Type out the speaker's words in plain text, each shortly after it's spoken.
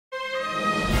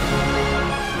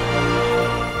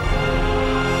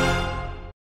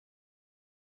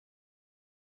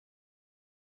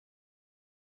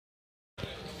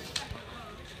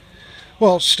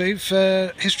Well, Steve,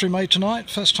 history made tonight.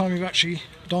 First time you've actually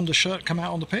donned a shirt, come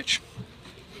out on the pitch.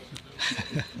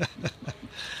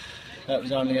 That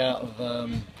was only out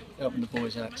of helping the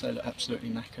boys out because they look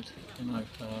absolutely knackered. You know,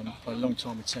 by a long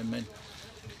time with 10 men,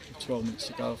 12 minutes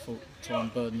to go, I thought try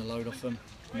and burden the load off them.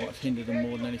 Might have hindered them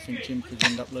more than anything. Jim could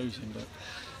end up losing, but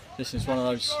listen, it's one of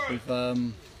those.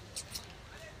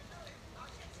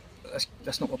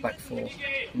 That's not what we're back for.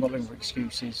 I'm not looking for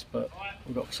excuses, but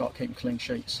we've got to start keeping clean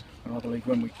sheets. And I believe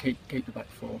when we keep the back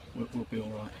four, we'll be all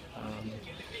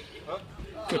right.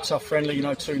 Good, tough, friendly. You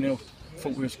know, 2-0.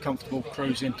 Thought we was comfortable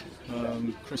cruising.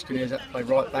 Chris Kinnear's had to play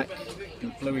right back.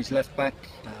 Bluey's left back.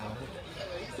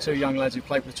 Two young lads who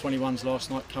played with the 21s last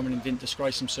night coming and didn't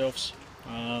disgrace themselves.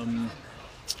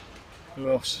 Who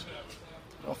else?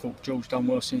 I thought George done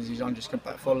well since he's just come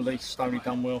back holiday. Stoney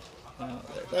done well.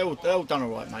 They all done all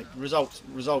right, mate. Result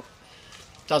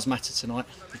does matter tonight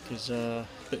because a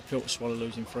bit of pill to swallow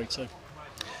losing 3-2.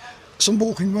 Some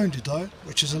walking wounded though,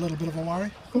 which is a little bit of a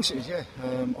worry. Of course it is, yeah.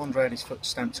 Andre had his foot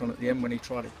stamped on at the end when he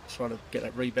tried to get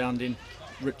that rebound in,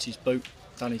 ripped his boot,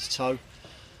 done his toe.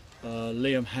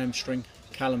 Liam hamstring,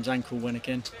 Callum's ankle went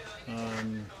again.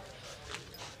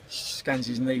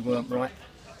 Scans's knee weren't right.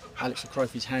 Alex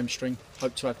O'Crophie's hamstring.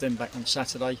 Hope to have them back on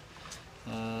Saturday.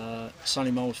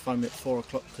 Sonny Moles phoned me at 4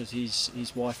 o'clock because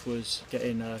his wife was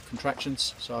getting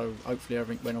contractions, so hopefully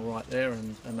everything went all right there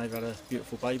and they've had a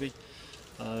beautiful baby.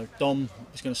 Dom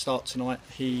was going to start tonight.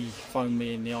 He phoned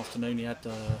me in the afternoon. He had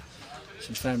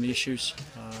some family issues,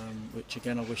 which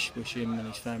again I wish him and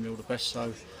his family all the best.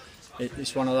 So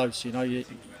it's one of those, you know,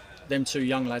 them two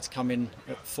young lads come in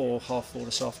at 4:30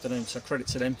 this afternoon. So credit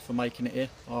to them for making it here.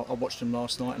 I watched them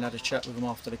last night and had a chat with them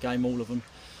after the game, all of them.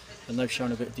 And they've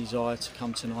shown a bit of desire to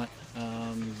come tonight,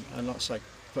 and like I say,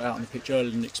 put out on the pitch earlier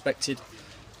than expected,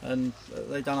 and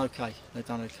they've done okay.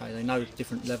 They know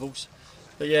different levels,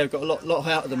 but yeah, we've got a lot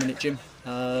out of them in it, Jim.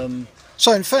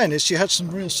 So in fairness, you had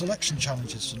some real selection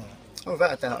challenges tonight. Oh,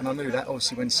 without a doubt, and I knew that.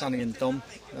 Obviously, when Sonny and Dom,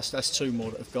 that's two more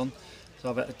that have gone.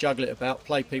 So I've had to juggle it about,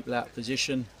 play people out of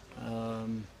position. But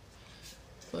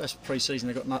that's pre-season.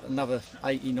 They've got another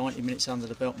 80, 90 minutes under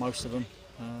the belt, most of them.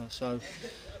 So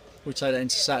we'll take that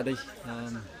into Saturday.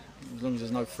 As long as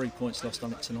there's no 3 points lost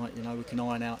on it tonight, you know, we can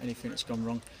iron out anything that's gone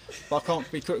wrong. But I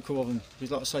can't be critical of them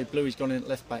because, like I say, Bluey's gone in at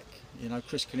left back. You know,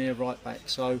 Chris Kinnear right back.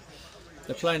 So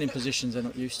they're playing in positions they're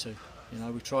not used to. You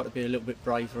know, we try to be a little bit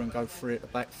braver and go 3 at the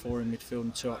back, 4 in midfield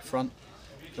and 2 up front.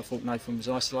 I thought Nathan was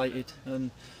isolated,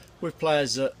 and with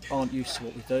players that aren't used to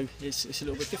what we do, it's a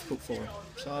little bit difficult for them.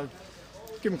 So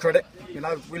give them credit. You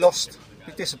know, we lost.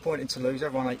 It's disappointing to lose.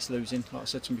 Everyone hates losing. Like I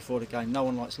said to them before the game, no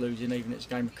one likes losing, even if it's a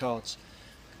game of cards.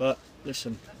 But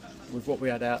listen, with what we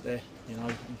had out there, you know,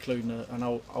 including an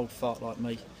old fart like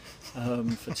me,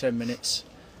 for 10 minutes,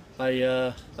 they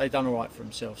done all right for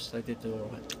themselves. They did do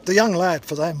all right. The young lad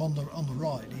for them on the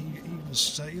right,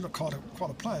 he looked quite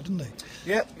a player, didn't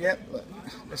he? Yeah.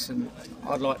 Listen,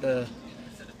 I'd like to,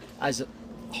 as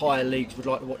higher leagues, would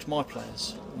like to watch my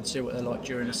players and see what they're like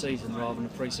during the season rather than a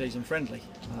pre-season friendly.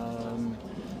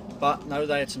 But no,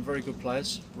 they had some very good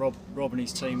players. Rob and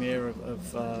his team here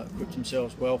have equipped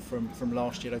themselves well from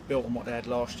last year. They've built on what they had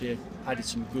last year, added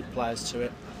some good players to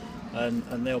it,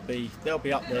 and they'll be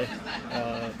up there.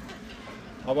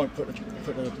 I won't put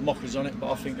the mockers on it,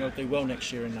 but I think they'll do well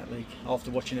next year in that league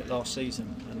after watching it last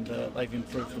season, and they've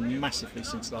improved massively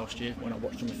since last year when I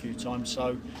watched them a few times.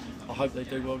 So I hope they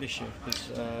do well this year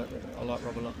because I like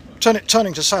Rob a lot.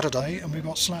 Turning to Saturday, and we've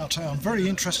got Slough Town. Very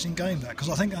interesting game there because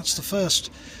I think that's the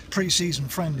first pre-season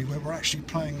friendly where we're actually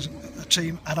playing a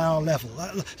team at our level.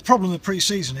 The problem with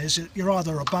pre-season is you're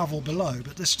either above or below,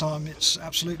 but this time it's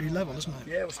absolutely level, isn't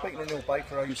it? Yeah, well, speaking of Neil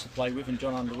Baker, I used to play with, and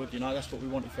John Underwood, you know, that's what we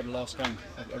wanted for the last game,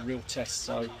 a real test.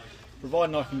 So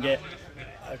providing I can get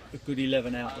a good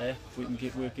 11 out there, we'll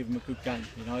give them a good game.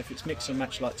 You know, if it's mix and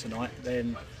match like tonight,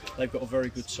 then they've got a very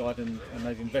good side, and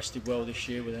they've invested well this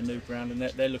year with their new ground, and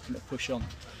they're looking to push on.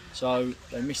 So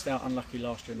they missed out unlucky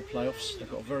last year in the playoffs. They've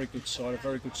got a very good side, a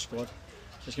very good squad.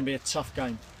 So it's going to be a tough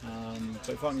game. But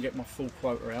if I can get my full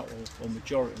quota out, or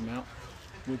majority of them out,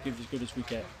 we'll give as good as we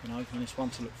get, you know, and it's one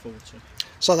to look forward to.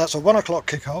 So that's a 1 o'clock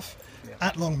kick-off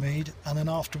at Longmead, and then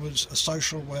afterwards a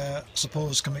social where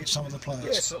supporters can meet some of the players.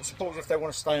 Yeah, so supporters if they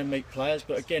want to stay and meet players,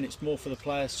 but again it's more for the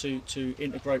players to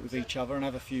integrate with each other and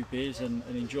have a few beers and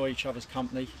enjoy each other's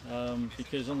company,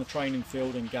 because on the training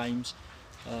field and games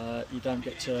you don't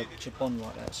get to bond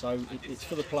like that. So it's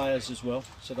for the players as well,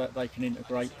 so that they can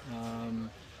integrate,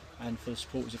 and for the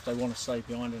supporters if they want to stay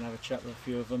behind and have a chat with a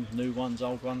few of them, new ones,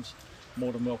 old ones,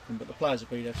 more than welcome. But the players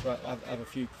will be there to have a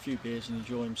few beers and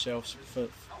enjoy themselves for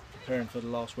preparing for the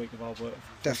last week of hard work.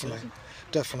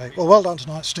 Definitely. Well, well done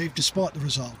tonight, Steve, despite the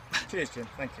result. Cheers, Jim.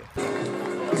 Thank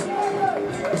you.